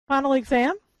final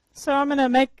exam. So I'm going to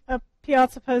make a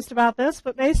Piazza post about this,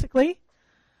 but basically,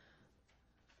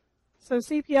 so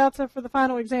see Piazza for the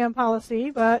final exam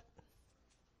policy, but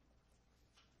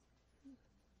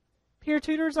peer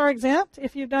tutors are exempt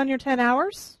if you've done your 10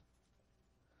 hours.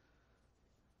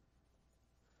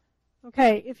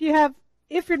 Okay, if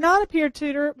you're not a peer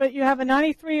tutor, but you have a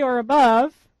 93 or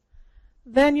above,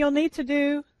 then you'll need to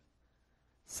do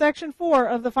section 4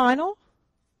 of the final.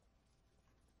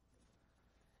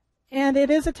 And it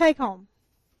is a take-home.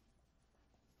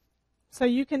 So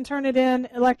you can turn it in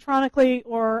electronically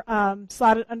or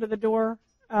slide it under the door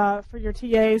for your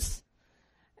TAs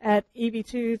at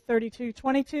EB2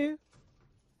 3222.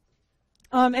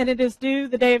 And it is due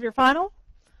the day of your final.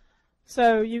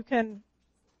 So you can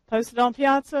post it on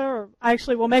Piazza, or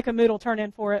actually we'll make a Moodle turn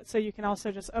in for it so you can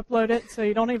also just upload it so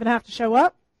you don't even have to show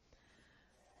up.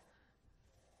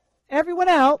 Everyone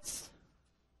else,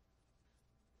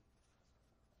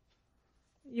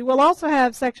 you will also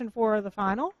have section 4 of the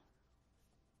final.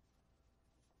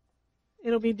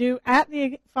 It'll be due at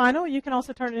the final. You can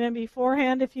also turn it in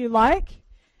beforehand if you like.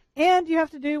 And you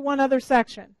have to do one other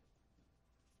section.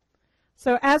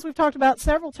 So as we've talked about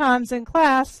several times in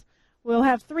class, we'll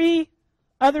have 3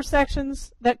 other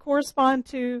sections that correspond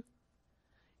to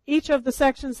each of the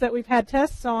sections that we've had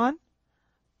tests on.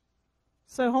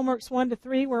 So homeworks 1 to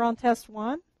 3 were on test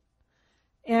 1.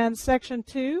 And section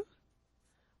 2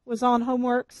 was on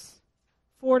homeworks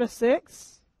 4 to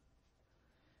 6.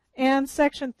 And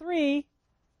section 3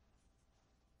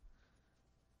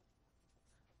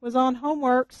 was on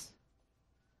homeworks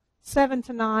 7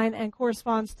 to 9 and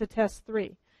corresponds to test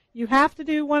 3. You have to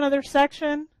do one other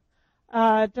section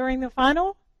during the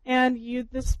final, and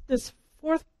this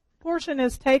fourth portion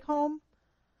is take home,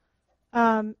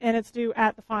 and it's due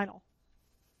at the final.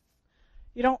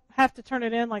 You don't have to turn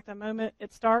it in like the moment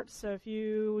it starts, so if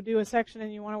you do a section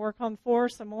and you want to work on 4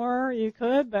 some more, you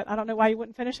could, but I don't know why you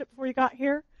wouldn't finish it before you got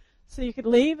here, so you could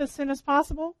leave as soon as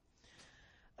possible.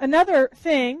 Another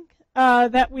thing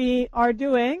that we are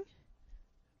doing,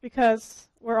 because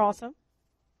we're awesome,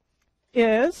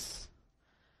 is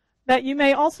that you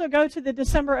may also go to the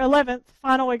December 11th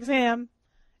final exam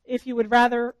if you would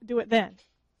rather do it then.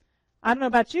 I don't know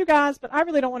about you guys, but I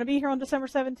really don't want to be here on December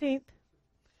 17th.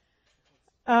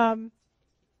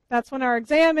 That's when our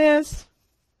exam is.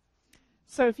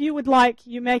 So if you would like,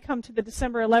 you may come to the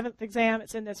December 11th exam.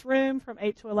 It's in this room from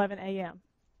 8 to 11 a.m.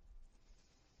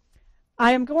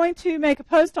 I am going to make a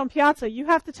post on Piazza. You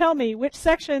have to tell me which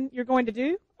section you're going to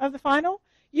do of the final.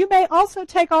 You may also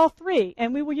take all 3,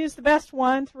 and we will use the best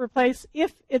one to replace,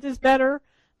 if it is better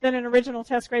than an original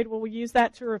test grade, we'll use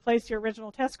that to replace your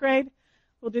original test grade.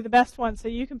 We'll do the best one. So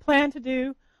you can plan to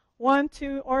do 1,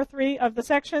 2, or 3 of the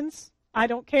sections. I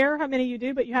don't care how many you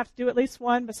do, but you have to do at least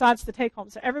one besides the take-home.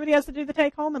 So everybody has to do the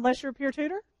take-home unless you're a peer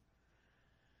tutor.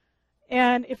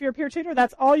 And if you're a peer tutor,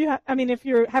 that's all you have. I mean, if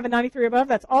you have a 93 or above,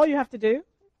 that's all you have to do.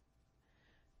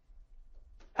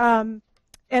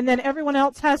 And then everyone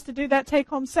else has to do that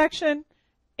take-home section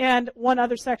and one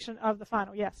other section of the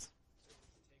final. Yes?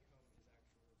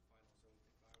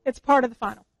 It's part of the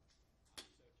final.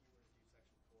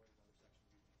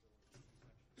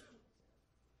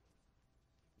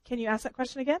 Can you ask that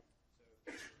question again?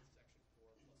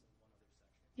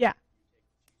 Yeah.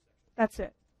 That's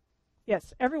it.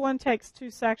 Yes, everyone takes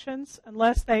 2 sections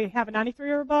unless they have a 93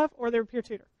 or above or they're a peer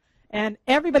tutor. And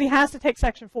everybody has to take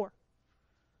section 4.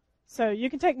 So you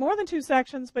can take more than 2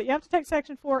 sections, but you have to take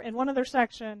section 4 in one other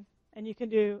section, and you can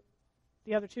do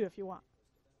the other 2 if you want.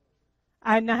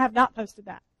 I have not posted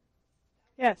that.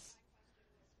 Yes.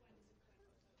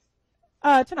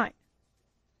 Tonight.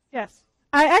 Yes.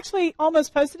 I actually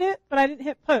almost posted it, but I didn't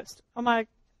hit post on my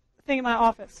thing in my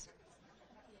office.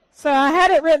 So I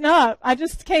had it written up. I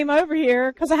just came over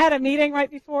here because I had a meeting right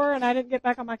before, and I didn't get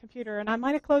back on my computer. And I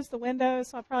might have closed the window,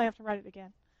 so I'll probably have to write it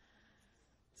again.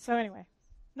 So anyway,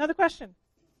 another question?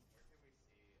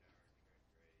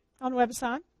 On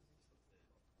WebAssign?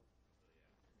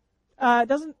 I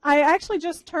actually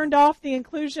just turned off the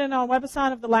inclusion on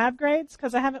WebAssign of the lab grades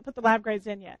because I haven't put the lab grades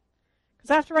in yet. Because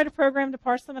I have to write a program to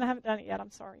parse them, and I haven't done it yet. I'm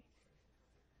sorry.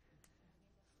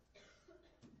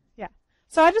 Yeah.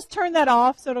 So I just turned that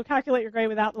off so it'll calculate your grade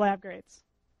without the lab grades.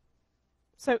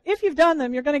 So if you've done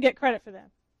them, you're going to get credit for them.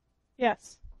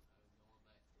 Yes?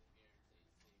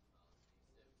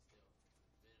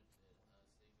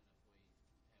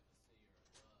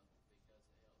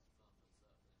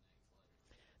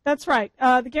 That's right.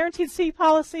 The guaranteed C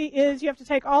policy is you have to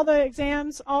take all the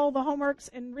exams, all the homeworks,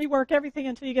 and rework everything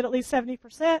until you get at least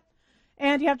 70%.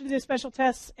 And you have to do special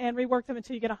tests and rework them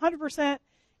until you get 100%.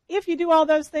 If you do all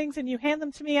those things and you hand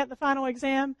them to me at the final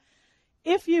exam,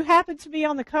 if you happen to be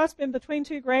on the cusp in between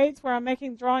two grades where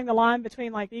I'm drawing the line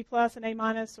between like B plus and A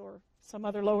minus or some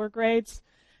other lower grades,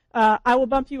 I will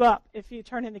bump you up if you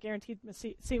turn in the guaranteed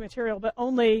C material, but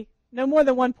only no more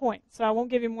than 1 point. So I won't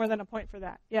give you more than a point for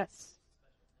that. Yes?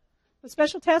 The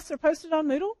special tests are posted on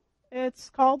Moodle. It's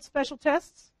called Special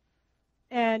Tests,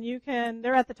 and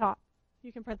they're at the top.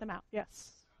 You can print them out.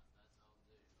 Yes?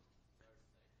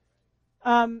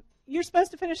 You're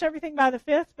supposed to finish everything by the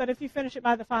 5th, but if you finish it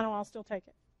by the final, I'll still take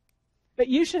it. But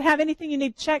you should have anything you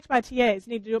need checked by TAs.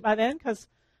 You need to do it by then, because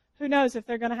who knows if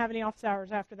they're going to have any office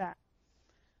hours after that.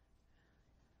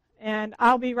 And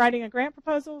I'll be writing a grant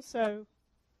proposal, so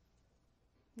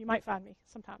you might find me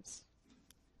sometimes.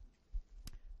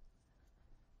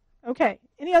 Okay,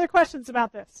 any other questions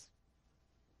about this?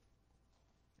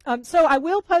 So I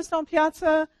will post on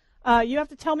Piazza. You have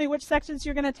to tell me which sections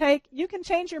you're going to take. You can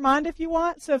change your mind if you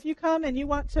want. So if you come and you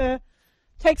want to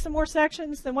take some more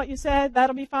sections than what you said,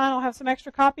 that'll be fine. I'll have some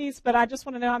extra copies, but I just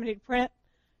want to know how many to print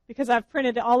because I've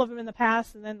printed all of them in the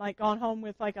past and then like gone home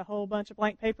with like a whole bunch of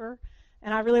blank paper.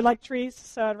 And I really like trees,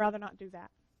 so I'd rather not do that.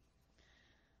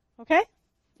 Okay?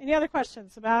 Any other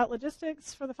questions about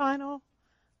logistics for the final?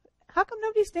 How come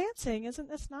nobody's dancing? Isn't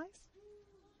this nice?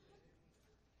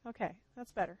 Okay,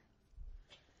 that's better.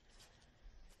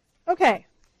 Okay.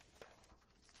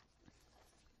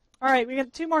 All right, we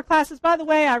got 2 more classes. By the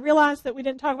way, I realized that we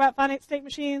didn't talk about finite state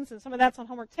machines, and some of that's on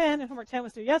homework 10, and homework 10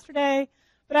 was due yesterday.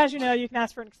 But as you know, you can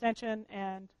ask for an extension,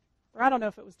 or I don't know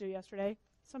if it was due yesterday.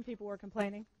 Some people were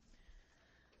complaining.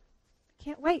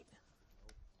 Can't wait.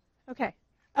 Okay.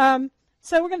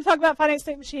 So we're going to talk about finite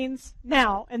state machines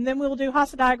now, and then we'll do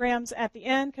Hasse diagrams at the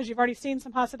end, because you've already seen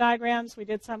some Hasse diagrams. We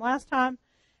did some last time,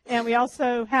 and we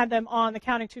also had them on the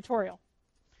counting tutorial.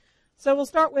 So we'll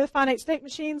start with finite state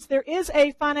machines. There is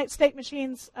a finite state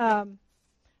machines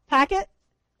packet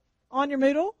on your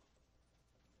Moodle.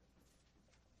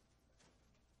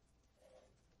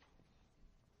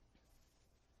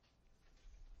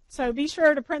 So be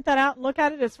sure to print that out and look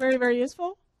at it. It's very, very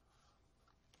useful.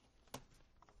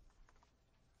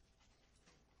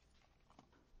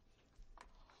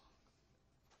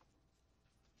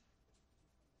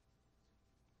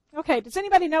 Okay, does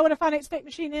anybody know what a finite state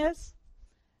machine is?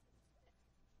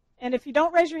 And if you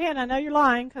don't raise your hand, I know you're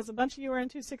lying because a bunch of you are in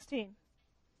 216.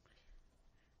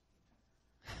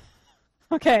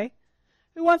 Okay.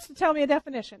 Who wants to tell me a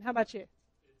definition? How about you?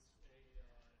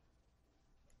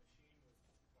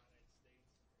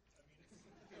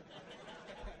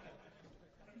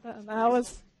 That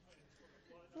was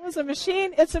a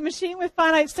machine. It's a machine with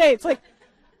finite states. Like,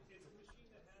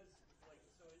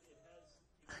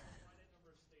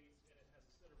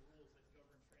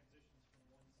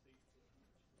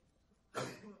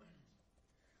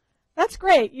 that's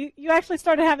great. You actually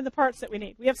started having the parts that we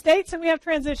need. We have states and we have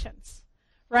transitions,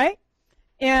 right?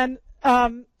 And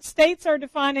states are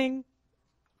defining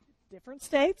different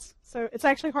states. So it's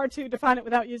actually hard to define it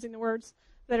without using the words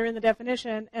that are in the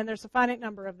definition, and there's a finite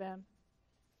number of them.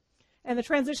 And the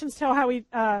transitions tell how we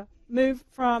move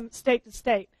from state to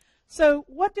state. So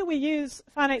what do we use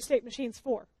finite state machines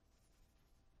for?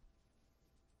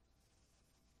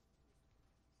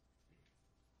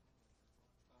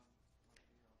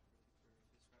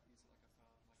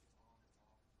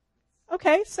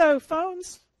 Okay, so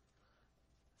phones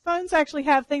actually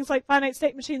have things like finite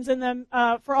state machines in them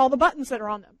for all the buttons that are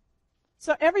on them.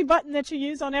 So every button that you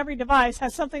use on every device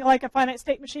has something like a finite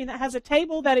state machine that has a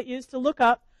table that it used to look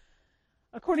up,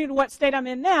 according to what state I'm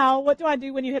in now, what do I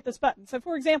do when you hit this button? So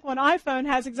for example, an iPhone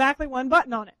has exactly one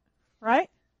button on it, right?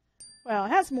 Well, it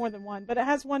has more than one, but it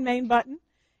has one main button.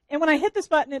 And when I hit this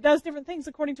button, it does different things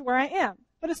according to where I am.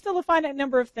 But it's still a finite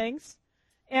number of things.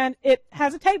 And it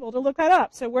has a table to look that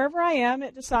up. So wherever I am,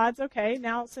 it decides, okay,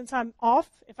 now since I'm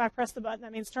off, if I press the button,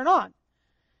 that means turn on.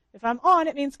 If I'm on,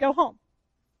 it means go home.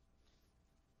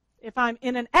 If I'm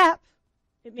in an app,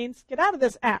 it means get out of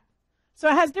this app. So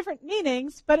it has different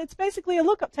meanings, but it's basically a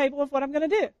lookup table of what I'm going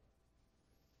to do.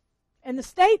 And the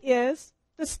state is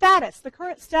the status, the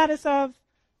current status of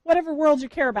whatever world you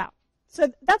care about.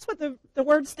 So that's what the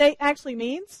word state actually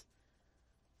means.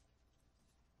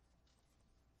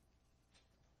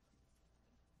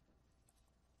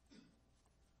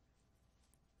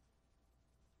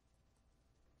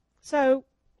 So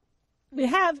we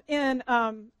have in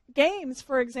games,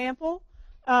 for example,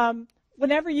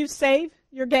 whenever you save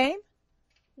your game,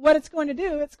 what it's going to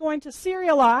do, it's going to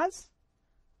serialize.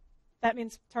 That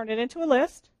means turn it into a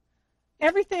list.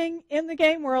 Everything in the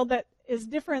game world that is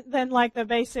different than like the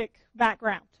basic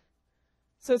background.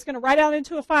 So it's going to write out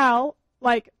into a file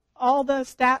like all the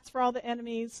stats for all the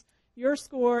enemies, your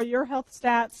score, your health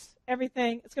stats,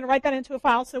 everything. It's going to write that into a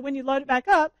file. So when you load it back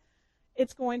up,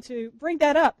 it's going to bring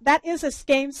that up. That is a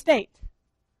game state.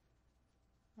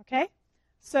 Okay?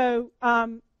 So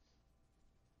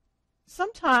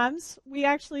sometimes we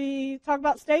actually talk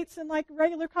about states in like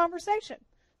regular conversation.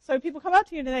 So people come up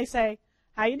to you and they say,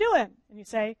 how you doing? And you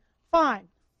say, fine.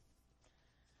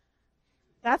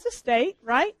 That's a state,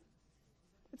 right?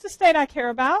 It's a state I care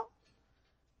about.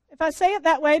 If I say it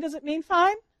that way, does it mean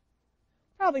fine?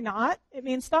 Probably not. It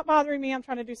means stop bothering me, I'm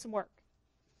trying to do some work.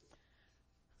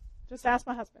 Just ask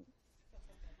my husband.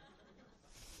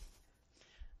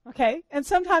 Okay, and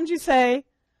sometimes you say,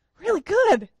 really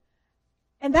good.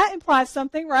 And that implies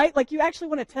something, right? Like you actually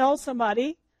want to tell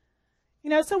somebody. You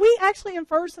know, so we actually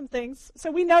infer some things. So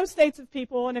we know states of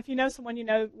people, and if you know someone, you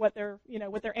know what their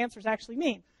answers actually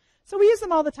mean. So we use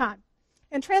them all the time.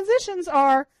 And transitions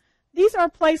are, these are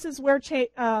places where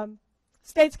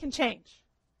states can change.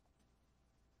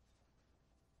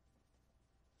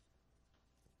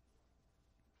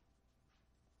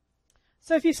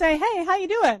 So if you say, hey, how you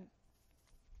doing?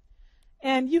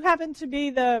 And you happen to be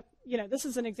the, this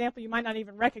is an example you might not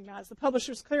even recognize, the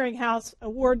Publishers Clearinghouse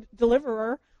award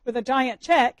deliverer with a giant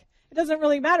check. It doesn't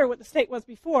really matter what the state was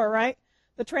before, right?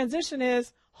 The transition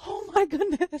is, oh my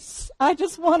goodness, I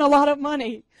just won a lot of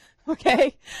money.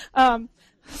 Okay?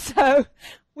 So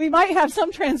we might have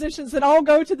some transitions that all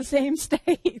go to the same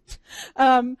state.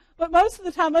 But most of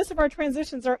the time, most of our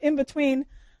transitions are in between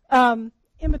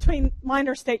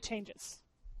minor state changes.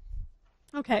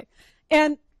 Okay.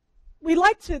 And we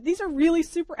like to, these are really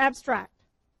super abstract.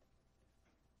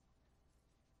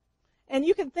 And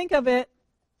you can think of it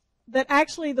that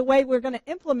actually the way we're going to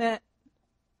implement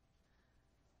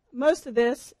most of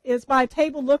this is by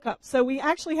table lookup. So we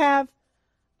actually have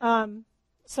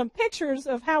some pictures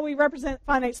of how we represent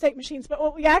finite state machines, but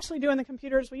what we actually do in the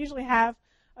computer is we usually have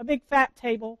a big fat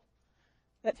table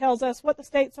that tells us what the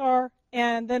states are,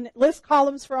 and then it lists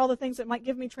columns for all the things that might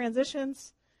give me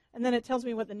transitions, and then it tells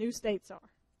me what the new states are.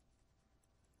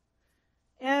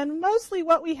 And mostly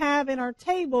what we have in our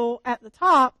table at the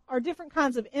top are different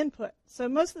kinds of input. So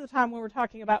most of the time when we're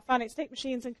talking about finite state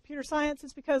machines in computer science,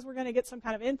 it's because we're going to get some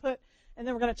kind of input, and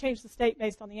then we're going to change the state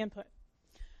based on the input.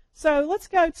 So let's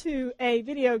go to a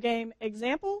video game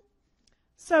example.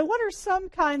 So what are some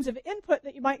kinds of input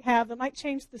that you might have that might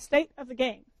change the state of the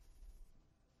game?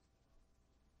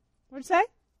 What did you say?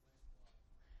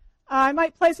 I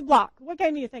might place a block. What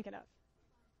game are you thinking of?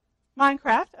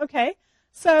 Minecraft. Okay.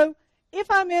 So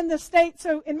if I'm in the state,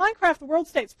 so in Minecraft, the world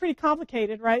state's pretty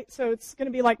complicated, right? So it's going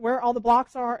to be like where all the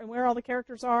blocks are and where all the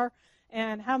characters are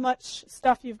and how much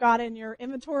stuff you've got in your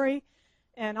inventory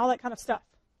and all that kind of stuff.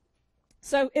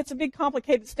 So it's a big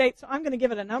complicated state, so I'm going to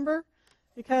give it a number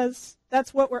because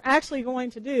that's what we're actually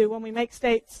going to do when we make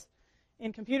states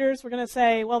in computers. We're going to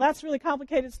say, well, that's a really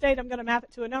complicated state. I'm going to map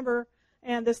it to a number,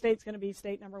 and this state's going to be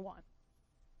state number 1.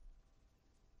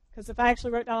 Because if I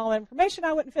actually wrote down all that information,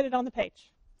 I wouldn't fit it on the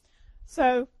page.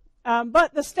 So,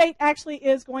 but the state actually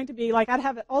is going to be, like I'd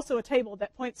have also a table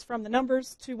that points from the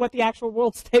numbers to what the actual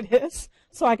world state is,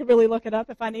 so I could really look it up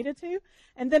if I needed to.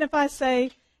 And then if I say,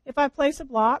 if I place a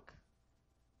block,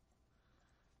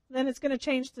 then it's going to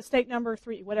change to state number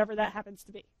 3, whatever that happens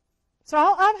to be. So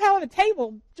I'll have a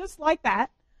table just like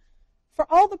that for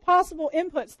all the possible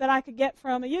inputs that I could get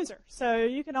from a user. So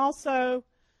you can also,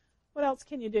 what else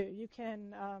can you do? You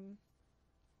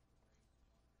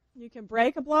can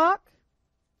break a block,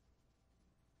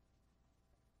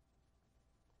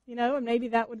 and maybe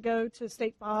that would go to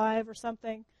state 5 or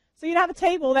something. So you'd have a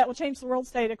table that will change the world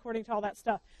state according to all that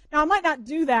stuff. Now, I might not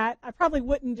do that. I probably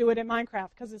wouldn't do it in Minecraft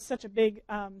because it's such a big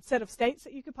set of states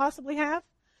that you could possibly have.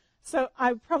 So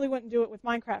I probably wouldn't do it with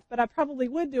Minecraft, but I probably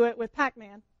would do it with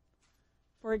Pac-Man,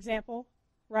 for example,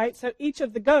 right? So each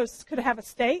of the ghosts could have a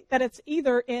state that it's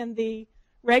either in the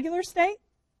regular state,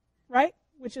 right,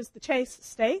 which is the chase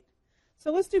state.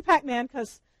 So let's do Pac-Man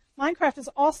because Minecraft is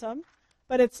awesome,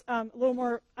 but it's a little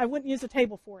more, I wouldn't use a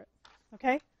table for it,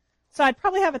 okay? So I'd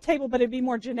probably have a table, but it'd be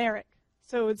more generic.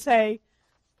 So it would say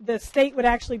the state would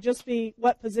actually just be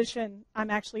what position I'm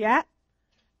actually at.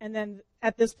 And then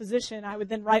at this position, I would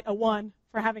then write a 1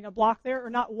 for having a block there. Or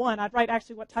not 1, I'd write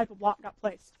actually what type of block got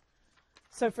placed.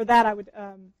 So for that,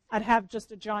 I'd have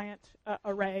just a giant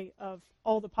array of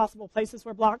all the possible places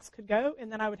where blocks could go.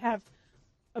 And then I would have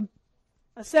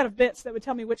a set of bits that would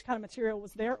tell me which kind of material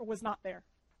was there or was not there.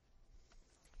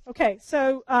 Okay,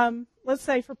 so let's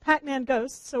say for Pac-Man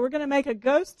Ghost. So we're going to make a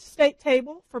ghost state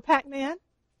table for Pac-Man.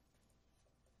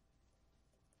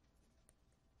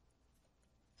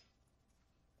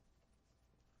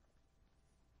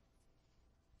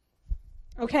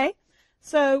 Okay,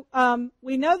 so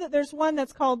we know that there's one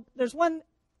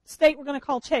state we're going to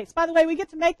call chase. By the way, we get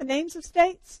to make the names of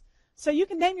states. So you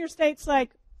can name your states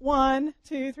like 1,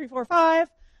 2, 3, 4, 5,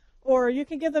 or you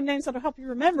can give them names that will help you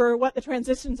remember what the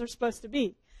transitions are supposed to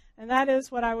be. And that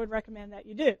is what I would recommend that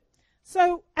you do.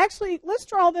 So actually, let's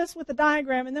draw this with a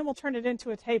diagram, and then we'll turn it into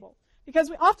a table. Because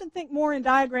we often think more in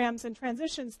diagrams and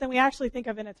transitions than we actually think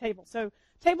of in a table. So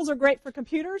tables are great for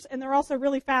computers, and they're also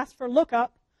really fast for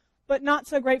lookup, but not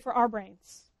so great for our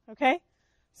brains. Okay?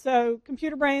 So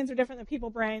computer brains are different than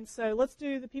people brains. So let's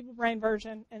do the people brain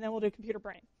version, and then we'll do computer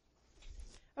brain.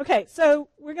 Okay, so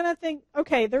we're going to think,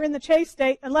 okay, they're in the chase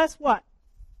state, unless what?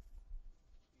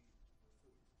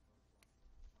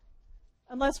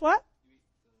 Unless what?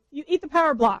 You eat the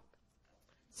power block.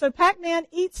 So Pac-Man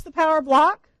eats the power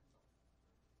block,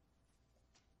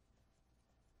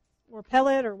 or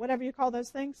pellet, or whatever you call those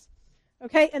things.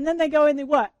 Okay, and then they go in the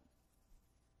what?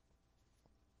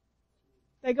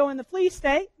 They go in the flee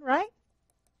state, right?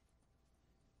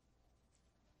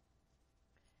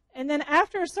 And then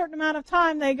after a certain amount of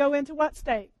time, they go into what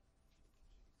state?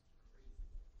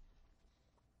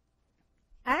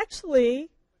 Actually,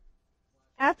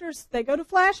 after they go to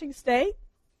flashing state.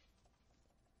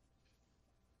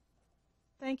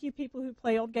 Thank you, people who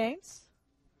play old games.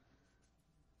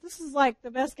 This is like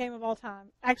the best game of all time.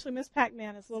 Actually, Miss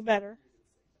Pac-Man is a little better.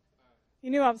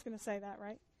 You knew I was going to say that,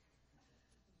 right?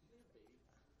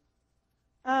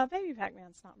 Baby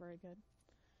Pac-Man's not very good.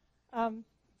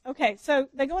 Okay, so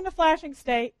they go into flashing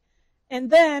state,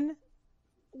 and then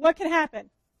what can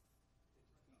happen?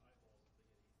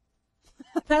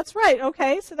 That's right.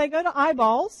 Okay, so they go to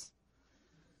eyeballs.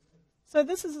 So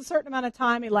this is a certain amount of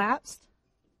time elapsed.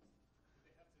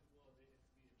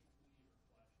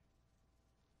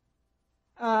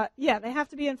 Yeah, they have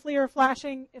to be in flee or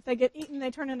flashing. If they get eaten, they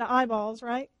turn into eyeballs,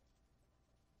 right?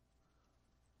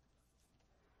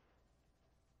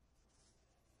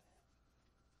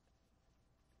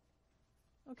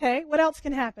 Okay, what else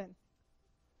can happen?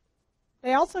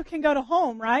 They also can go to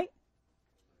home, right?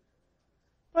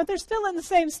 But they're still in the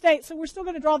same state, so we're still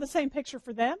going to draw the same picture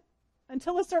for them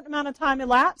until a certain amount of time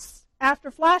elapses after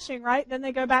flashing, right? Then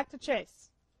they go back to chase.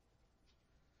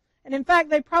 And in fact,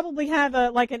 they probably have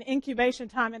like an incubation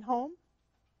time at home.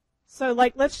 So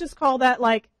like, let's just call that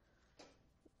like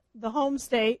the home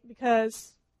state,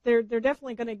 because they're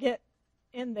definitely going to get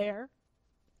in there.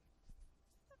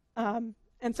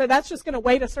 And so that's just going to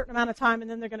wait a certain amount of time,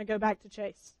 and then they're going to go back to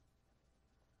chase.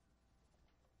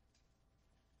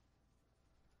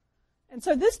 And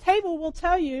so this table will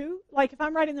tell you, like if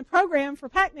I'm writing the program for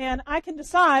Pac-Man, I can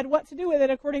decide what to do with it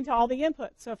according to all the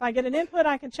inputs. So if I get an input,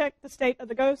 I can check the state of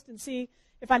the ghost and see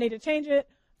if I need to change it,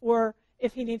 or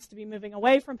if he needs to be moving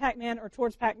away from Pac-Man or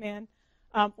towards Pac-Man,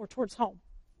 or towards home.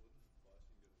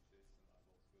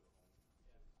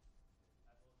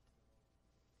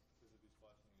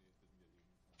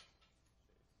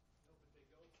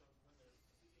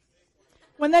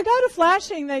 When they go to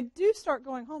flashing, they do start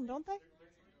going home, don't they?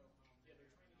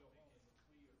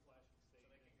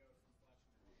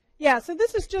 Yeah, so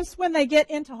this is just when they get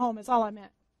into home is all I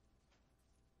meant.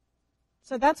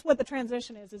 So that's what the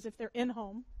transition is if they're in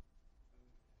home.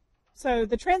 So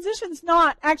the transition's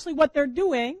not actually what they're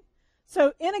doing.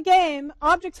 So in a game,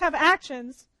 objects have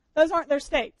actions. Those aren't their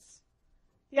states.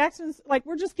 The actions, like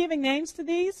we're just giving names to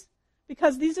these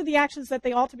because these are the actions that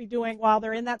they ought to be doing while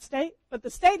they're in that state. But the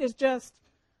state is just,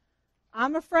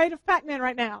 I'm afraid of Pac-Man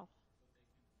right now.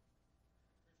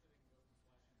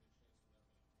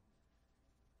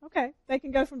 Okay, they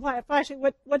can go from flashing.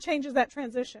 What changes that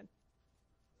transition?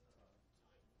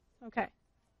 Okay.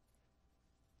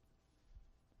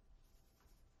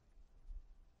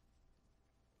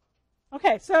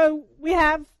 Okay, so we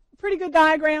have a pretty good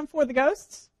diagram for the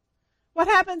ghosts. What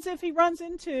happens if he runs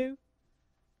into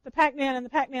the Pac-Man and the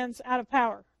Pac-Man's out of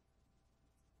power?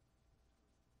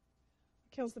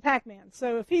 Kills the Pac-Man.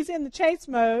 So if he's in the chase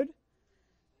mode,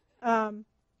 then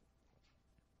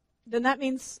that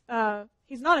means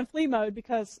he's not in flee mode,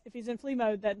 because if he's in flee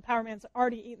mode, then Power Man's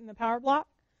already eaten the power block.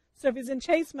 So if he's in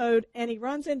chase mode and he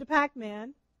runs into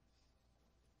Pac-Man,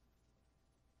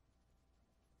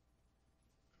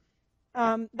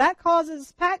 that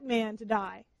causes Pac-Man to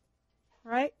die,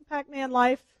 right? Pac-Man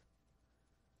life,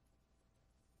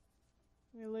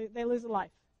 they lose a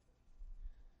life.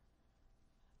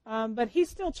 But he's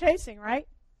still chasing, right?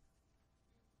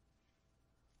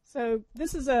 So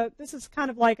this is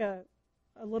kind of like a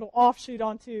little offshoot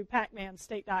onto Pac-Man's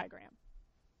state diagram.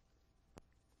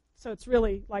 So it's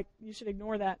really like you should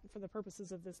ignore that for the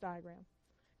purposes of this diagram,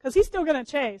 because he's still going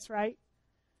to chase, right?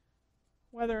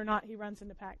 Whether or not he runs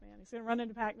into Pac-Man, he's going to run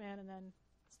into Pac-Man and then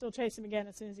still chase him again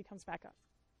as soon as he comes back up.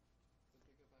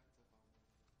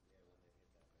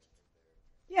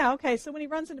 Yeah, okay, so when he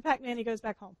runs into Pac-Man, he goes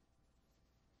back home.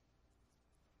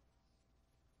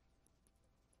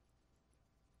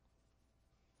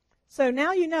 So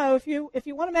now you know if you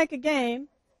want to make a game,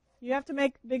 you have to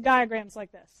make big diagrams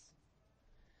like this.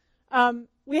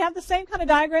 We have the same kind of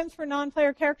diagrams for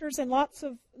non-player characters in lots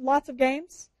of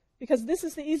games because this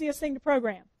is the easiest thing to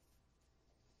program.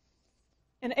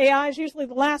 And AI is usually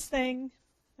the last thing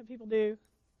that people do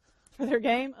for their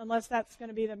game, unless that's going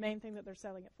to be the main thing that they're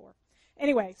selling it for.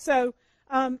 Anyway, so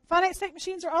finite state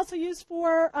machines are also used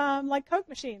for like Coke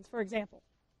machines, for example.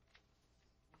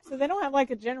 So they don't have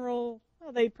like a general,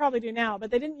 well, they probably do now,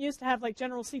 but they didn't used to have like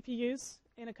general CPUs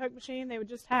in a Coke machine. They would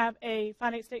just have a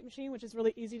finite state machine, which is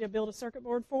really easy to build a circuit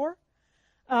board for,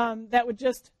 that would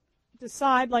just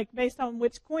decide, like based on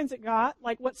which coins it got,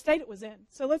 like what state it was in.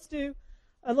 So let's do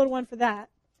a little one for that,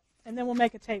 and then we'll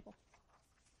make a table.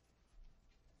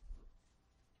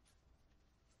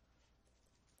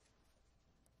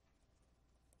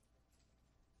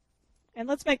 And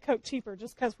let's make Coke cheaper,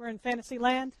 just because we're in fantasy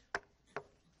land.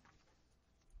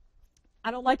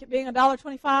 I don't like it being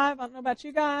 $1.25. I don't know about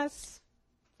you guys.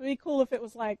 It would be cool if it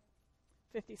was like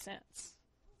 50 cents.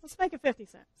 Let's make it 50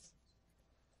 cents.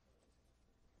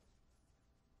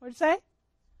 What'd you say?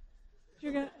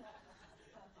 You're gonna.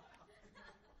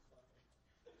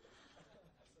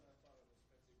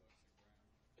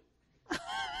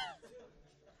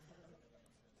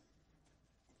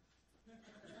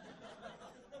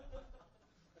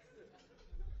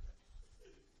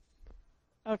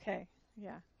 Okay,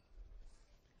 yeah.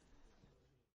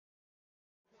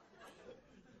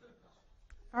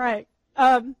 All right.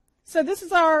 So this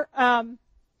is our,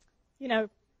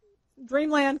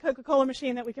 Dreamland Coca-Cola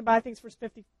machine that we can buy things for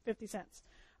 50 cents.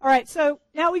 All right, so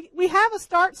now we have a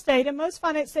start state, and most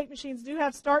finite state machines do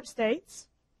have start states.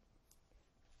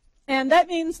 And that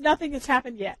means nothing has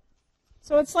happened yet.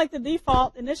 So it's like the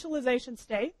default initialization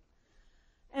state.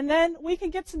 And then we can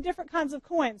get some different kinds of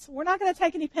coins. We're not going to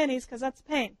take any pennies because that's a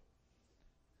pain.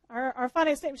 Our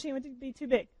finite state machine would be too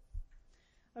big.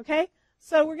 Okay?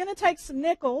 So we're going to take some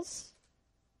nickels.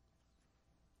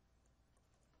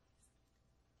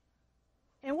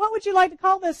 And what would you like to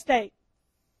call this state?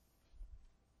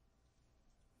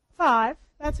 5.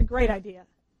 That's a great idea.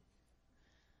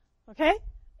 Okay?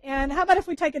 And how about if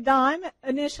we take a dime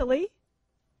initially?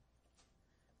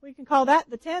 We can call that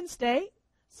the 10 state.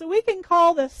 So we can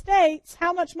call the states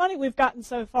how much money we've gotten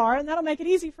so far, and that'll make it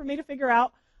easy for me to figure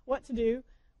out what to do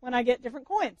when I get different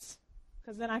coins.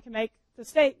 Because then I can make the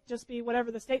state just be whatever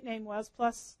the state name was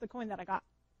plus the coin that I got.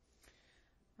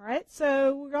 All right,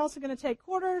 so we're also going to take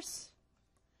quarters.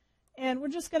 And we're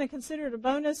just going to consider it a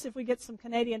bonus if we get some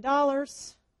Canadian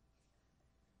dollars.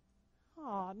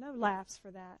 Oh, no laughs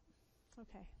for that.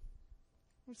 Okay.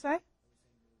 What say?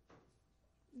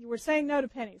 You were saying no to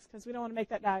pennies because we don't want to make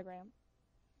that diagram.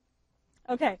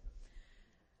 Okay.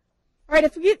 All right,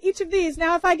 if we get each of these,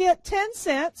 now if I get 10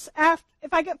 cents,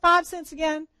 if I get 5 cents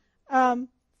again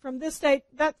from this state,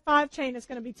 that 5 chain is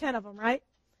going to be 10 of them, right?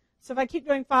 So if I keep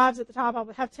doing 5s at the top, I'll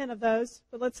have 10 of those.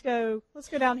 But let's go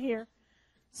down here.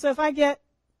 So if I get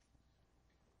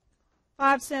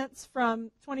 5 cents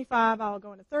from 25, I'll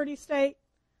go into 30 state.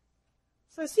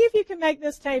 So see if you can make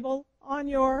this table on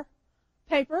your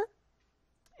paper,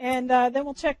 and then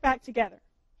we'll check back together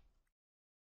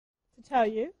to tell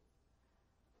you.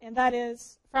 And that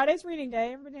is Friday's reading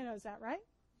day. Everybody knows that, right?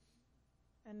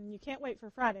 And you can't wait for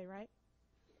Friday, right?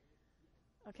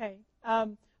 Okay.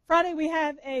 Friday we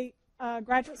have a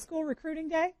graduate school recruiting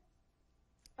day.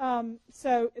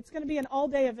 So it's going to be an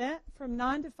all-day event from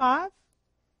 9 to 5.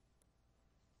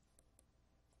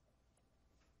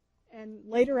 And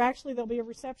later, actually, there'll be a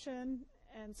reception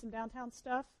and some downtown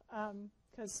stuff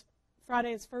because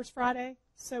Friday is First Friday.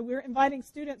 So we're inviting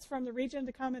students from the region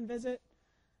to come and visit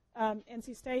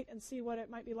NC State and see what it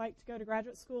might be like to go to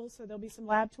graduate school. So there'll be some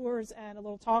lab tours and a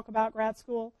little talk about grad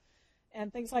school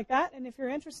and things like that. And if you're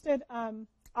interested,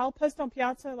 I'll post on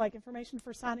Piazza like information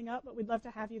for signing up, but we'd love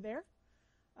to have you there.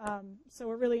 So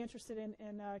we're really interested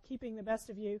in keeping the best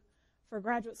of you for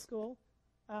graduate school.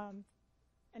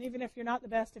 And even if you're not the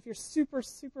best, if you're super,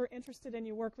 super interested and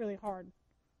you work really hard,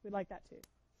 we'd like that too.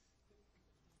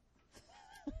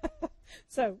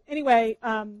 So anyway,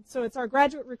 so it's our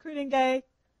graduate recruiting day.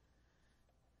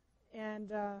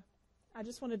 And I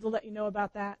just wanted to let you know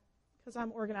about that because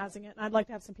I'm organizing it, and I'd like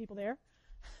to have some people there.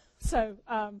 So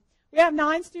we have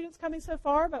 9 students coming so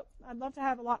far, but I'd love to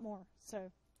have a lot more.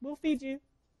 So we'll feed you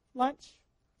lunch.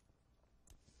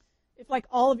 If like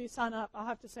all of you sign up, I'll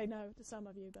have to say no to some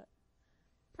of you, but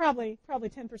probably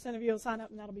 10% of you will sign up,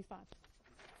 and that'll be fine.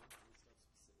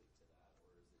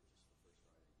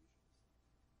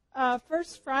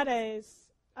 First Fridays,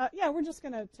 Yeah, we're just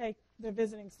going to take the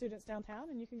visiting students downtown,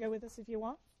 and you can go with us if you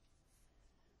want.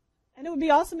 And it would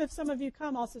be awesome if some of you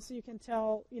come also so you can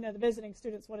tell, the visiting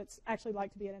students what it's actually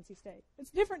like to be at NC State. It's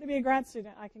different to be a grad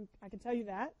student, I can tell you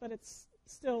that, but it's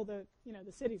still the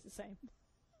city's the same.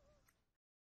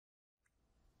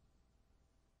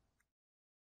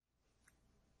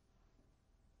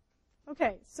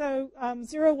 Okay, so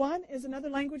 01 is another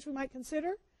language we might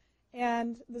consider,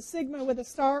 and the sigma with a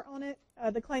star on it,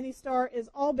 the Claney star, is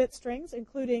all bit strings,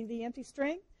 including the empty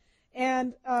string.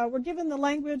 And we're given the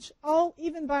language all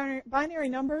even binary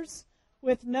numbers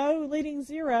with no leading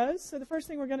zeros. So the first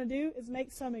thing we're going to do is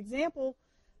make some example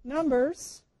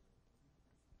numbers.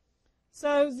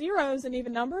 So 0 is an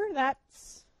even number.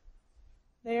 That's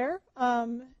there.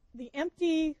 The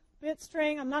empty bit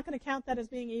string, I'm not going to count that as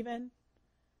being even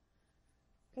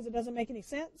because it doesn't make any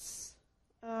sense.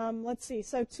 Let's see.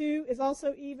 So 2 is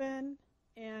also even,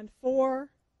 and 4,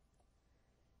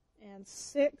 and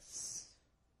 6,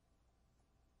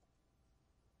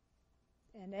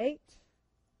 and 8,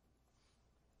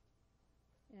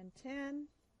 and 10,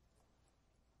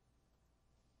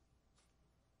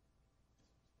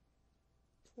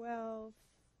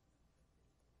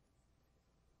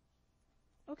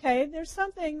 Okay, there's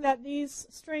something that these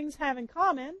strings have in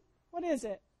common. What is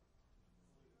it?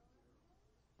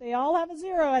 They all have a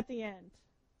 0 at the end.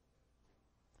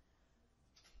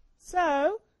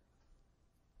 So,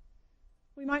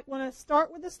 we might want to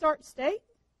start with the start state.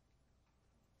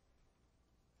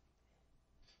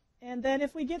 And then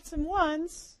if we get some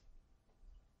 1s,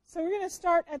 so we're going to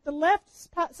start at the left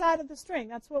side of the string.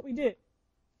 That's what we do.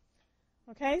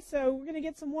 Okay, so we're going to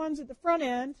get some 1s at the front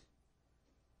end.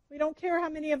 We don't care how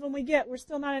many of them we get. We're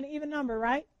still not an even number,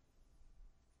 right?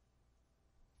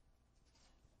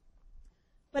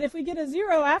 But if we get a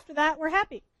 0 after that, we're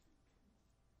happy.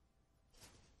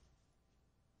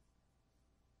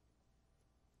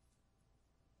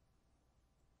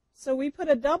 So we put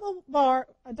a double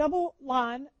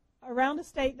line around a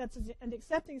state that's an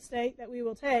accepting state that we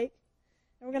will take.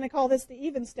 And we're going to call this the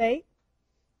even state.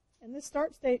 And this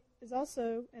start state is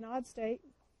also an odd state,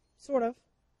 sort of.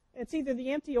 It's either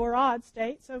the empty or odd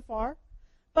state so far.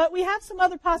 But we have some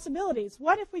other possibilities.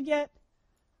 What if we get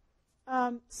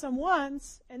some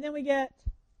 1s, and then we get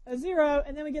a 0,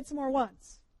 and then we get some more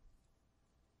 1s?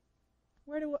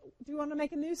 Do you want to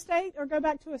make a new state or go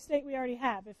back to a state we already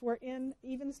have if we're in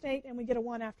even state and we get a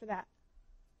 1 after that?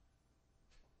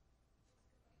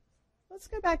 Let's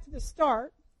go back to the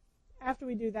start after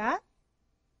we do that.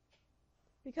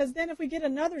 Because then if we get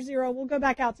another 0, we'll go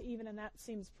back out to even, and that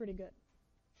seems pretty good.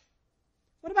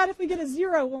 What about if we get a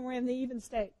 0 when we're in the even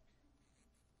state?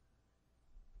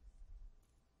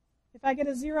 If I get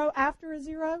a 0 after a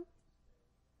 0,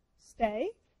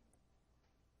 stay.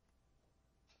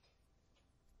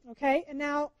 Okay, and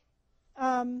now,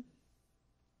 do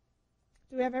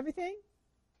we have everything?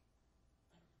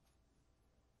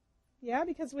 Yeah,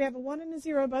 because we have a 1 and a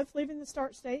 0 both leaving the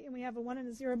start state, and we have a 1 and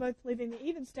a 0 both leaving the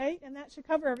even state, and that should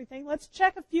cover everything. Let's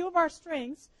check a few of our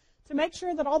strings to make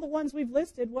sure that all the ones we've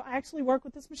listed will actually work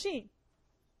with this machine.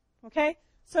 Okay,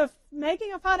 so if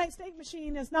making a finite state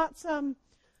machine is not some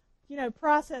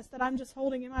process that I'm just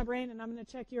holding in my brain and I'm going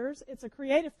to check yours. It's a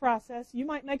creative process. You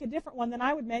might make a different one than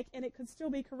I would make, and it could still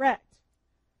be correct.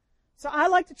 So I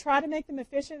like to try to make them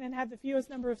efficient and have the fewest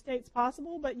number of states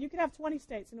possible, but you could have 20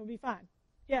 states and it'll be fine.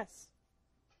 Yes?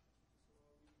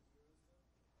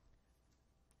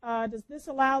 Does this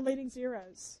allow leading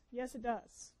zeros? Yes, it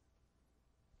does.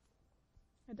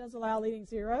 It does allow leading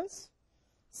zeros.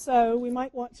 So we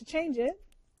might want to change it.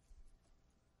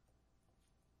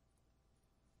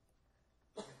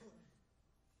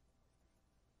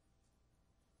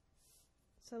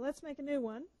 So let's make a new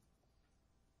one.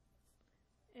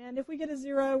 And if we get a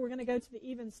 0, we're going to go to the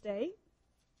even state.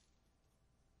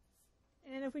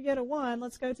 And if we get a 1,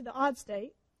 let's go to the odd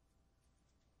state.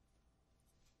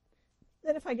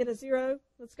 Then if I get a 0,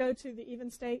 let's go to the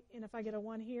even state. And if I get a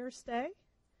 1 here, stay.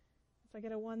 If I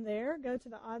get a 1 there, go to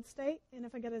the odd state. And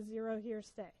if I get a 0 here,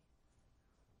 stay.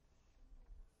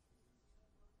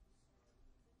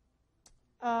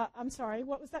 I'm sorry,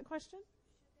 what was that question?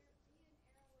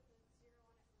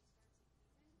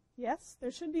 Yes,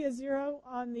 there should be a 0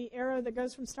 on the arrow that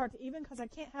goes from start to even, because I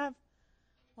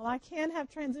can have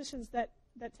transitions that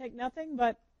take nothing,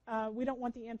 but we don't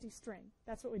want the empty string.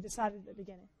 That's what we decided at the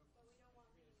beginning.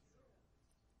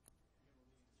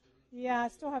 Yeah, I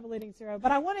still have a leading 0,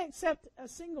 but I want to accept a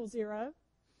single 0.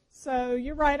 So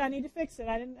you're right, I need to fix it.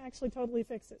 I didn't actually totally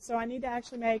fix it. So I need to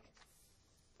actually make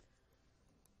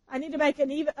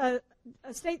a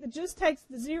state that just takes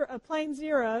the 0, a plain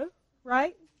 0,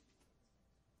 right?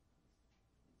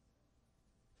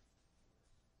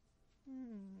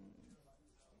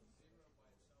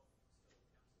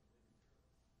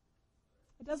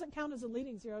 It doesn't count as a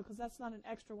leading zero because that's not an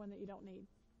extra one that you don't need.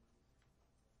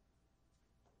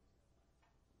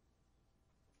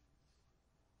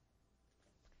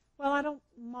 Well, I don't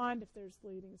mind if there's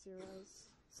leading zeros.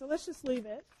 So let's just leave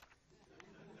it.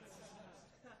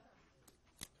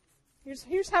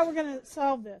 Here's how we're going to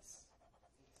solve this.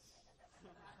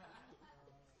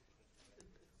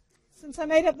 Since I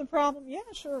made up the problem, yeah,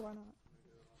 sure, why not?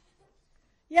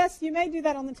 Yes, you may do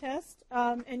that on the test,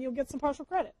 and you'll get some partial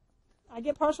credit. I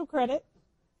get partial credit.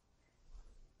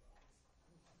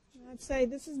 I'd say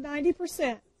this is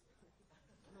 90%.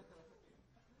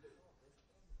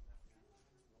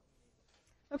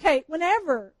 Okay,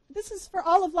 whenever, this is for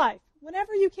all of life,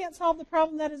 whenever you can't solve the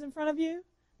problem that is in front of you,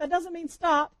 that doesn't mean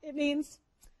stop. It means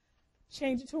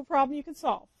change it to a problem you can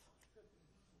solve.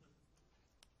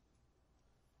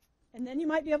 And then you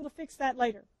might be able to fix that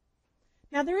later.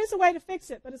 Now, there is a way to fix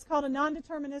it, but it's called a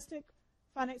non-deterministic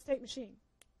finite state machine.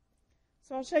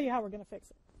 So I'll show you how we're going to fix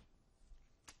it.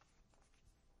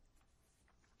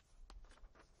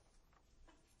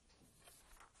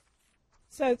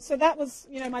 So that was,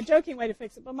 my joking way to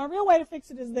fix it. But my real way to fix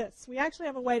it is this. We actually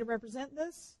have a way to represent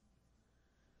this.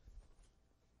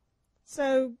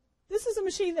 So this is a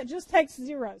machine that just takes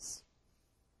zeros.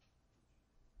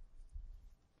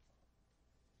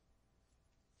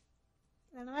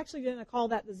 And I'm actually going to call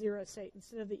that the zero state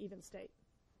instead of the even state.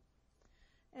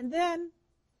 And then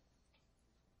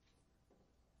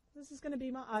this is going to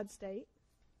be my odd state.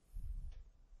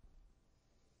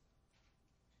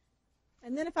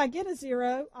 And then if I get a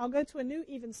 0, I'll go to a new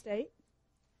even state.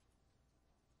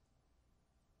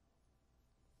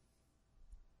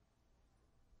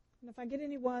 And if I get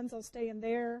any 1s, I'll stay in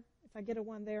there. If I get a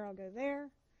 1 there, I'll go there.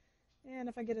 And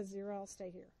if I get a 0, I'll stay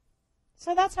here.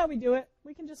 So that's how we do it.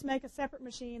 We can just make a separate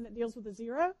machine that deals with a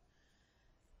 0.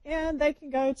 And they can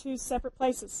go to separate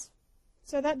places.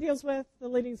 So that deals with the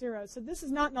leading zeros. So this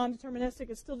is not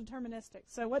non-deterministic. It's still deterministic.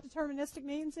 So what deterministic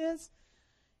means is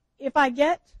if I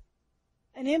get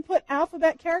an input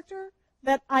alphabet character,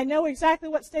 that I know exactly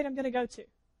what state I'm going to go to.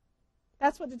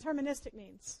 That's what deterministic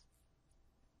means.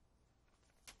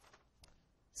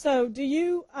 So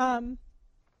does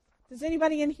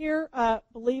anybody in here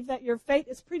believe that your fate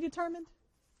is predetermined?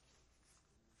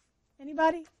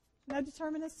 Anybody? No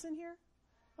determinists in here?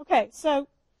 Okay, so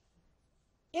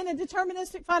in a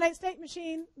deterministic finite state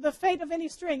machine, the fate of any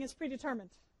string is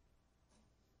predetermined.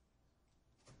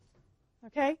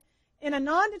 Okay? In a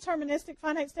non-deterministic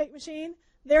finite state machine,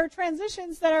 there are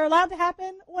transitions that are allowed to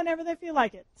happen whenever they feel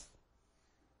like it.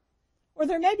 Or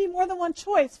there may be more than one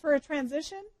choice for a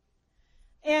transition.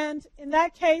 And in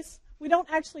that case, we don't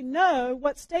actually know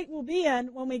what state we'll be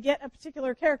in when we get a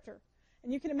particular character.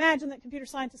 And you can imagine that computer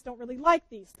scientists don't really like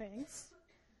these things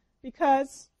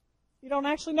because you don't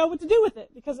actually know what to do with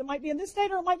it because it might be in this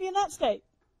state or it might be in that state.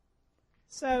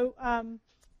 So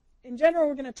in general,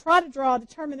 we're going to try to draw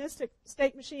deterministic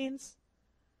state machines.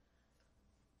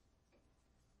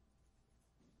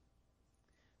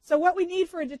 So what we need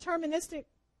for a deterministic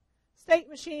state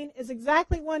machine is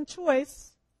exactly one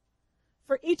choice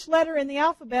for each letter in the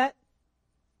alphabet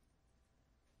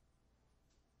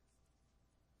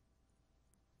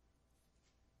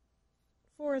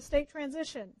for a state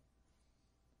transition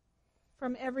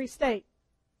from every state.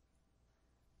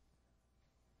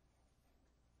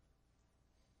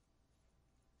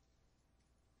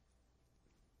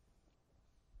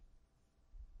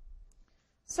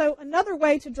 So another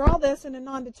way to draw this in a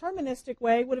non-deterministic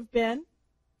way would have been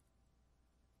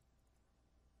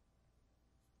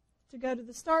to go to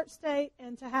the start state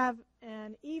and to have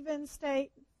an even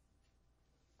state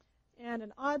and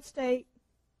an odd state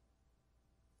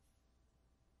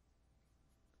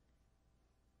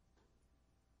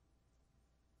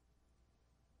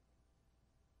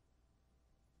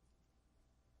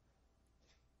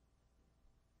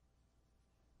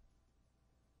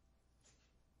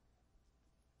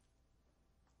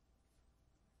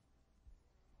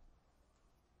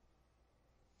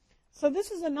So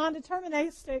this is a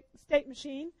non-deterministic state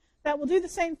machine that will do the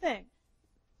same thing.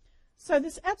 So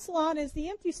this epsilon is the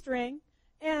empty string,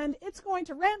 and it's going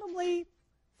to randomly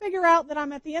figure out that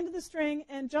I'm at the end of the string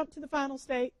and jump to the final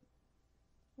state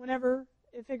whenever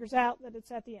it figures out that it's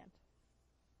at the end.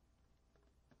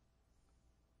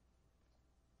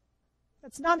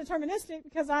 That's non-deterministic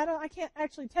because I can't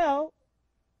actually tell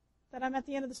that I'm at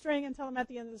the end of the string until I'm at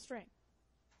the end of the string.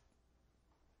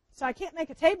 So I can't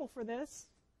make a table for this.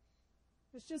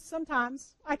 It's just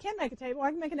sometimes I can make a table.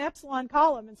 I can make an epsilon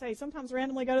column and say sometimes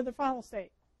randomly go to the final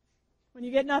state when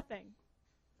you get nothing.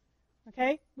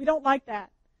 Okay? We don't like that.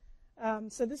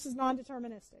 So this is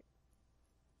non-deterministic.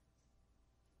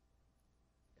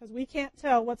 because we can't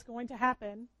tell what's going to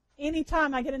happen.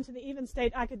 Anytime I get into the even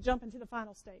state, I could jump into the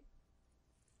final state.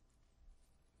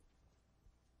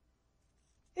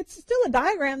 It's still a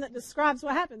diagram that describes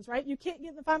what happens, right? You can't get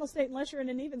in the final state unless you're in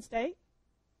an even state.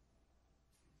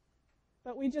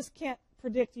 But we just can't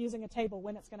predict using a table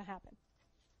when it's going to happen.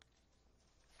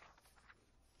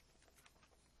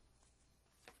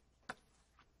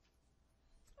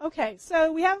 Okay,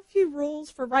 so we have a few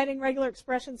rules for writing regular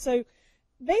expressions. So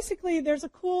basically, there's a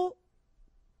cool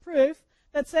proof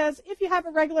that says if you have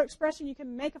a regular expression, you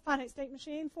can make a finite state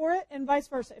machine for it, and vice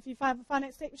versa. If you have a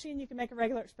finite state machine, you can make a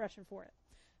regular expression for it.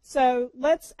 So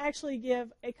let's actually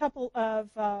give a couple of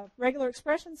regular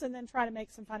expressions and then try to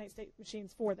make some finite state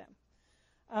machines for them.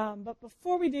 But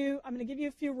before we do, I'm going to give you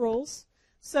a few rules.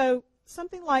 So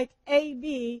something like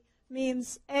AB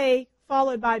means A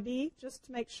followed by B, just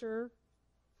to make sure.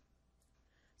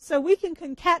 So we can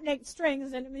concatenate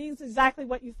strings, and it means exactly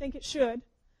what you think it should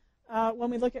when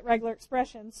we look at regular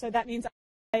expressions. So that means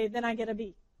A, then I get a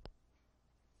B.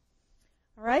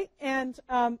 All right, and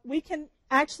we can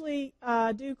actually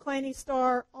do Claney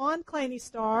star on Claney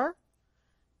star,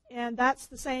 and that's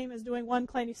the same as doing one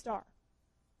Claney star.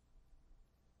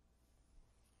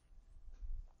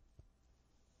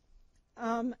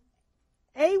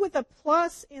 A with a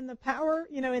plus in the power,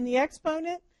 in the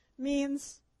exponent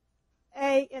means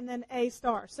A and then A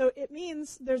star. So it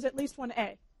means there's at least one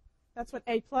A. That's what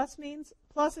A plus means.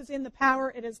 Plus is in the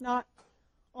power. It is not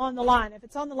on the line. If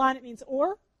it's on the line, it means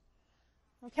or.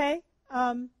 Okay?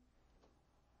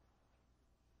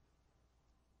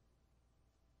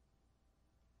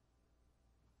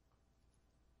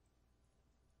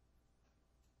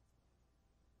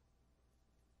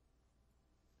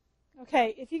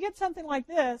 Okay, if you get something like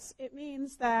this, it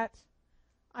means that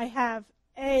I have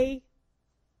AB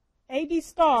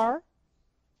star.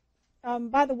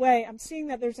 By the way, I'm seeing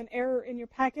that there's an error in your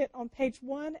packet on page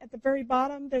 1 at the very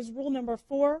bottom. There's rule number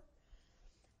 4,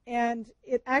 and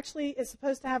it actually is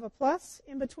supposed to have a plus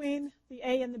in between the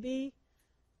A and the B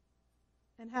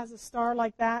and has a star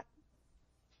like that.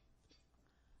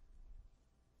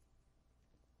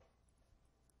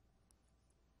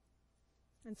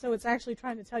 And so it's actually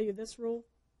trying to tell you this rule.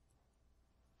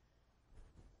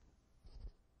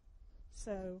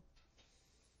 So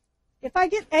if I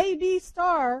get AB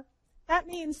star, that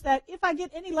means that if I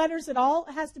get any letters at all,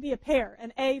 it has to be a pair,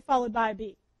 an A followed by a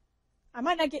B. I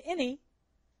might not get any,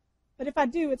 but if I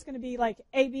do, it's going to be like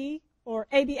AB or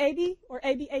ABAB or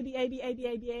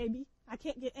ABABABABABAB. I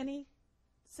can't get any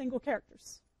single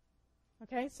characters.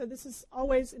 Okay, so this is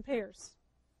always in pairs.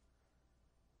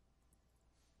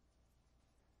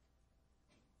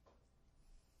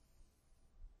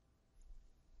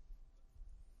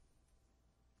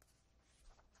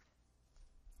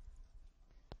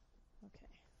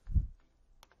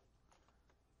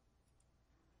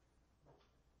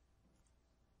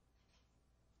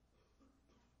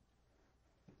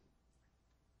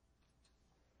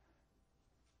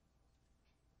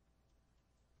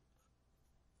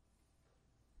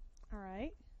 All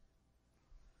right,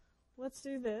 let's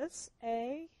do this.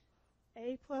 A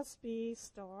plus B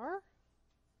star,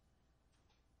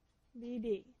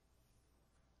 BB.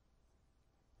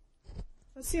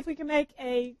 Let's see if we can make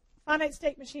a finite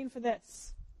state machine for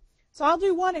this. So I'll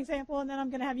do one example, and then I'm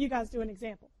going to have you guys do an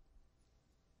example.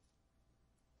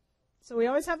 So we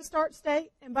always have a start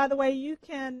state, and by the way, you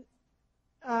can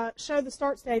show the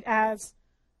start state as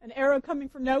an arrow coming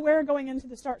from nowhere going into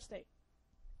the start state.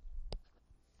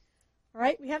 All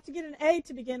right, we have to get an A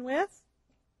to begin with.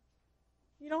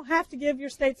 You don't have to give your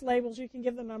states labels. You can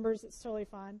give them numbers. It's totally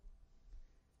fine.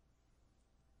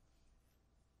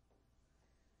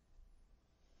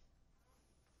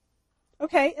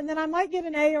 Okay, and then I might get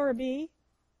an A or a B.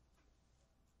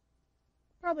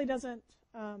 Probably doesn't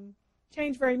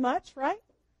change very much, right?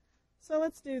 So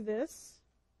let's do this.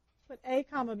 Put A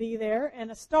comma B there. And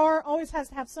a star always has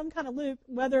to have some kind of loop,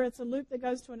 whether it's a loop that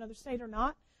goes to another state or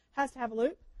not. Has to have a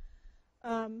loop.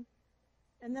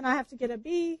 And then I have to get a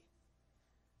B,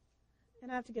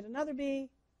 and I have to get another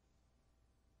B,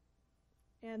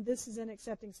 and this is an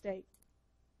accepting state.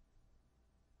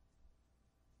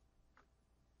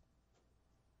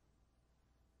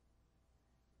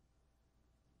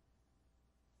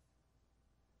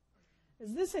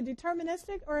 Is this a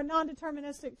deterministic or a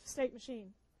non-deterministic state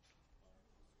machine?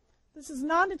 This is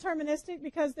non-deterministic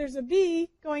because there's a B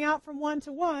going out from 1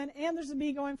 to 1, and there's a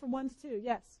B going from 1 to 2.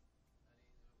 Yes?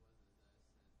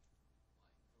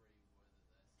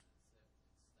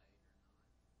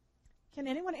 Can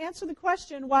anyone answer the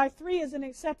question why 3 is an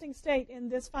accepting state in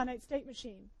this finite state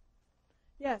machine?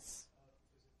 Yes?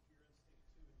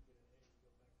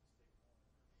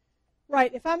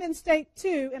 Right. If I'm in state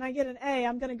 2 and I get an A,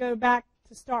 I'm going to go back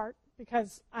to start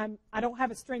because I don't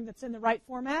have a string that's in the right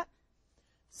format.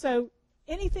 So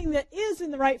anything that is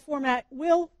in the right format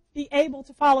will be able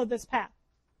to follow this path.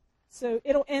 So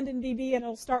it'll end in BB and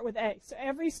it'll start with A. So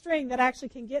every string that actually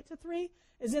can get to 3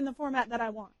 is in the format that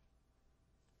I want.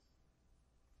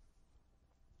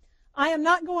 I am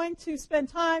not going to spend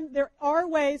time. There are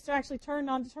ways to actually turn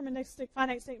non-deterministic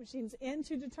finite state machines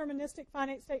into deterministic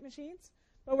finite state machines,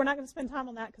 but we're not going to spend time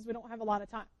on that because we don't have a lot of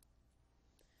time.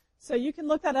 So you can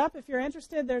look that up if you're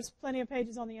interested. There's plenty of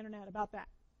pages on the internet about that.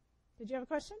 Did you have a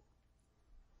question?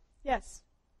 Yes?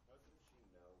 How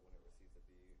does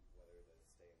the machine know when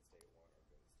it receives a B whether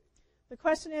to stay in state 1 or go to state 2? The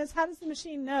question is, how does the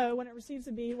machine know when it receives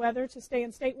a B whether to stay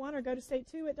in state 1 or go to state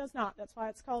 2? It does not. That's why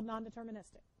it's called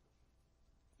non-deterministic.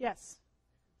 Yes?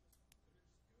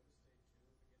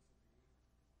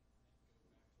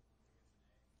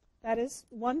 That is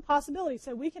one possibility.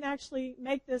 So we can actually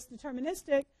make this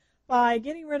deterministic by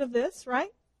getting rid of this,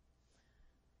 right?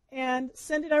 And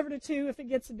send it over to 2 if it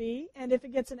gets a B. And if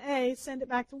it gets an A, send it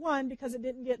back to 1 because it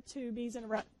didn't get 2 B's in a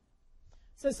row.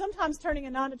 So sometimes turning a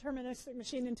non-deterministic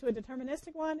machine into a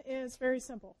deterministic one is very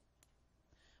simple.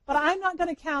 But I'm not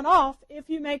going to count off if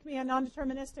you make me a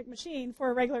non-deterministic machine for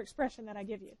a regular expression that I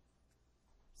give you.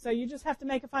 So you just have to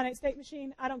make a finite state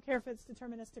machine. I don't care if it's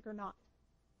deterministic or not.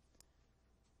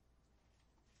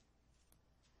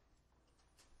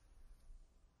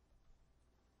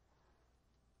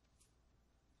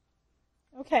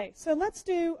 Okay, so let's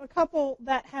do a couple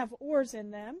that have ORs in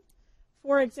them.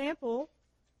 For example,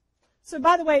 so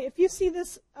by the way, if you see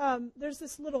this, there's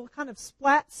this little kind of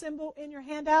splat symbol in your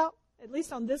handout, at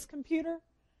least on this computer.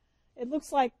 It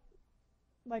looks like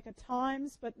a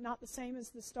times, but not the same as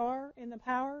the star in the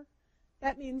power.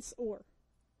 That means OR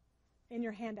in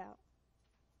your handout.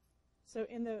 So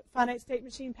in the finite state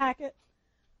machine packet,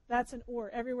 that's an OR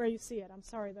everywhere you see it. I'm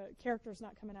sorry, the character's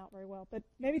not coming out very well. But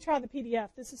maybe try the PDF.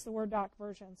 This is the Word doc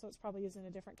version, so it's probably using a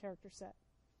different character set.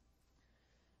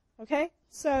 Okay,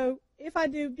 so if I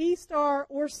do B star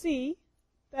or C,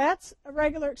 that's a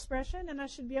regular expression, and I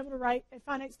should be able to write a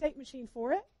finite state machine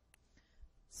for it.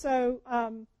 So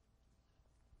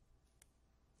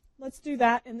let's do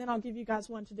that, and then I'll give you guys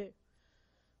one to do.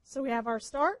 So we have our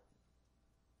start,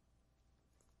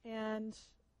 and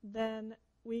then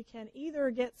we can either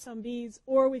get some B's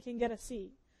or we can get a C.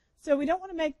 So we don't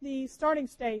want to make the starting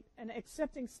state an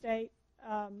accepting state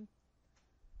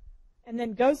and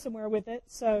then go somewhere with it.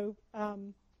 So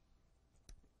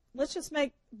let's just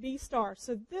make B star.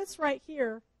 So this right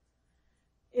here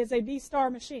is a B star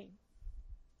machine,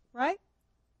 right?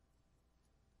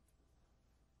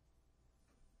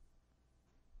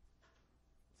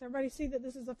 Does everybody see that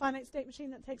this is a finite state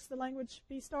machine that takes the language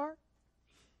B star?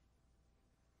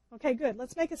 Okay, good.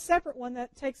 Let's make a separate one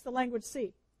that takes the language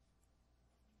C.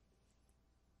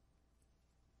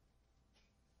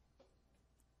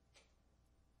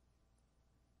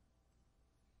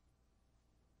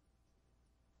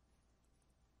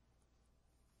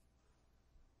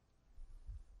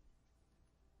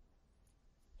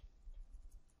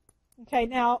 Okay,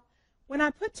 now, when I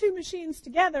put two machines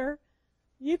together,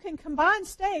 you can combine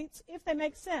states if they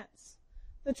make sense.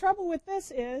 The trouble with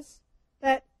this is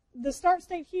that the start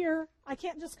state here, I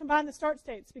can't just combine the start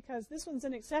states because this one's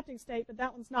an accepting state, but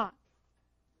that one's not.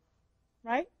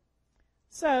 Right?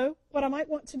 So what I might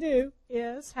want to do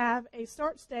is have a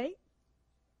start state.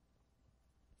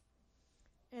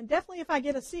 And definitely if I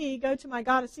get a C, go to my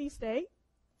got a C state.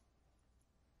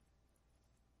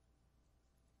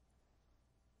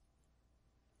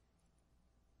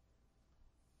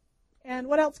 And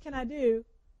what else can I do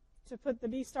to put the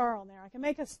B star on there? I can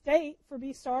make a state for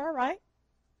B star, right?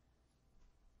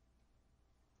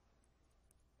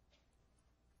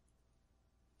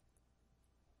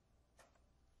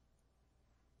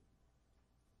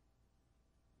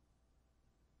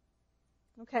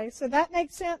 Okay, so that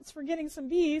makes sense for getting some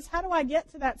B's. How do I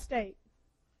get to that state?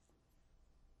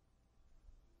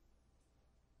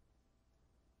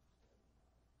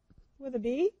 With a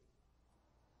B?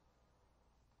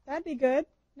 That'd be good.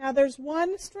 Now there's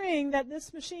one string that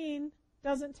this machine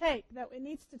doesn't take, that it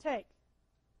needs to take.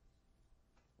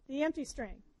 The empty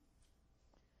string.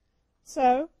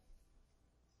 So,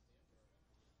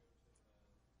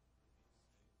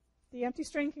 the empty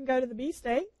string can go to the B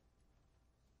state.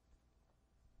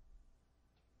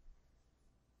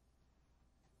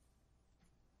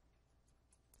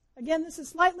 Again, this is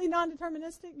slightly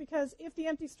non-deterministic because if the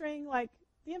empty string,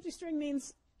 the empty string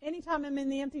means anytime I'm in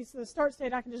the start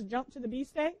state, I can just jump to the B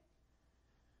state.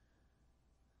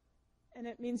 And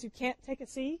it means you can't take a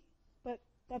C, but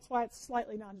that's why it's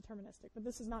slightly non-deterministic. But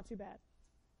this is not too bad.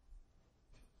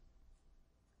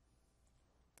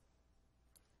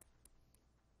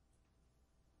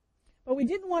 But we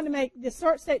didn't want to make the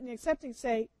start state and the accepting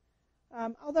state,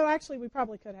 although actually we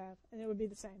probably could have, and it would be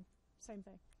the same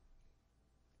thing.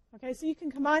 Okay, so you can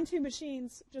combine two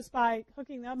machines just by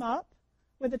hooking them up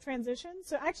with a transition.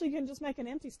 So actually you can just make an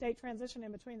empty state transition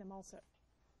in between them also.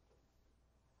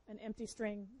 An empty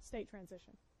string state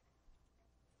transition.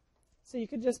 So you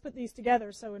could just put these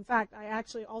together. So in fact, I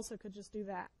actually also could just do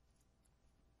that.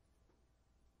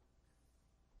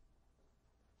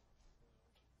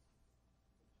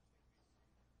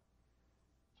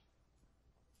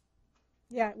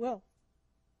 Yeah, it will.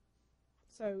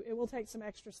 So it will take some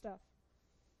extra stuff.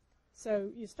 So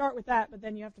you start with that, but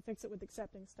then you have to fix it with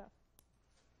accepting stuff.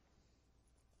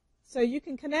 So you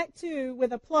can connect to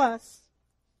with a plus,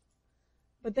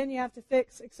 but then you have to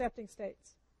fix accepting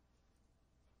states.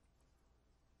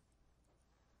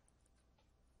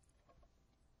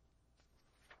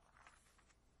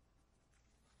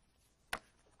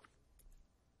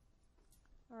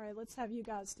 All right, let's have you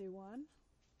guys do one.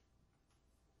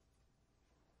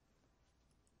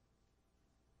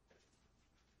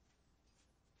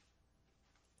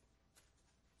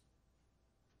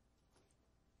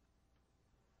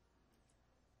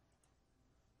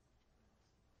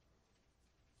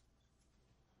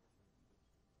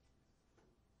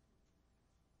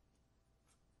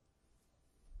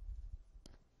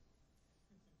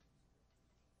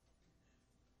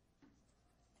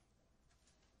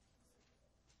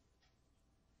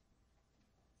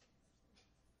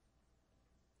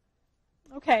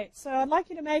 Okay, so I'd like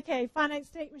you to make a finite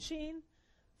state machine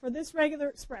for this regular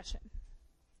expression.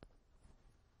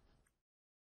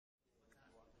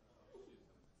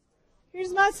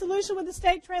 Here's my solution with the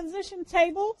state transition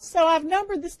table. So I've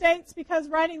numbered the states because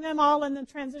writing them all in the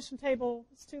transition table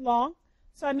is too long.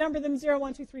 So I number them 0,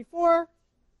 1, 2, 3, 4.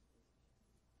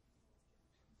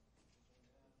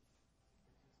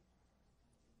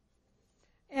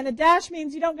 And a dash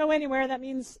means you don't go anywhere. That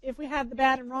means if we had the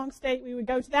bad and wrong state, we would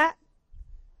go to that.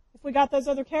 If we got those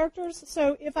other characters.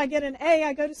 So if I get an A,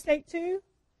 I go to state 2.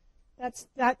 That's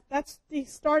the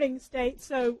starting state.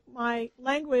 So my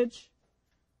language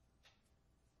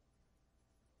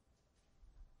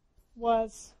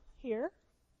was here.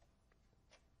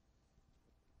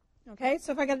 Okay,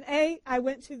 so if I got an A, I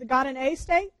went to the got an A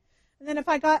state. And then if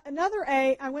I got another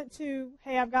A, I went to,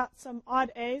 hey, I've got some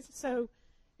odd A's. So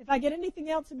if I get anything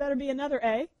else, it better be another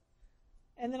A.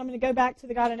 And then I'm going to go back to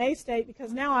the got an A state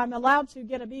because now I'm allowed to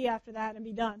get a B after that and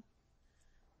be done.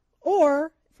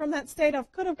 Or from that state, I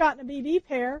could have gotten a BB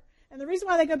pair. And the reason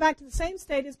why they go back to the same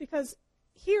state is because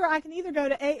here I can either go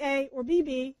to AA or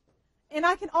BB, and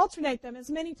I can alternate them as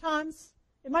many times.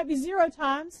 It might be 0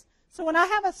 times. So when I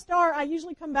have a star, I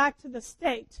usually come back to the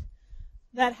state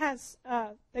that has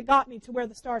that got me to where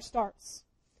the star starts.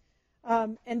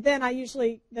 And then I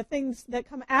usually, the things that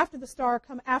come after the star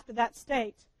come after that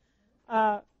state.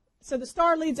 So the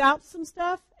star leads out to some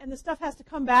stuff, and the stuff has to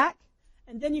come back,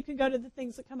 and then you can go to the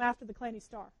things that come after the Claney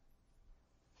star.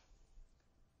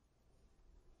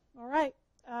 All right,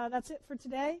 that's it for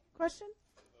today. Question?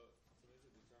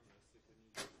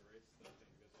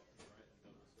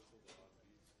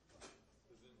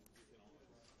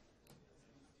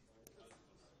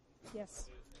 Yes.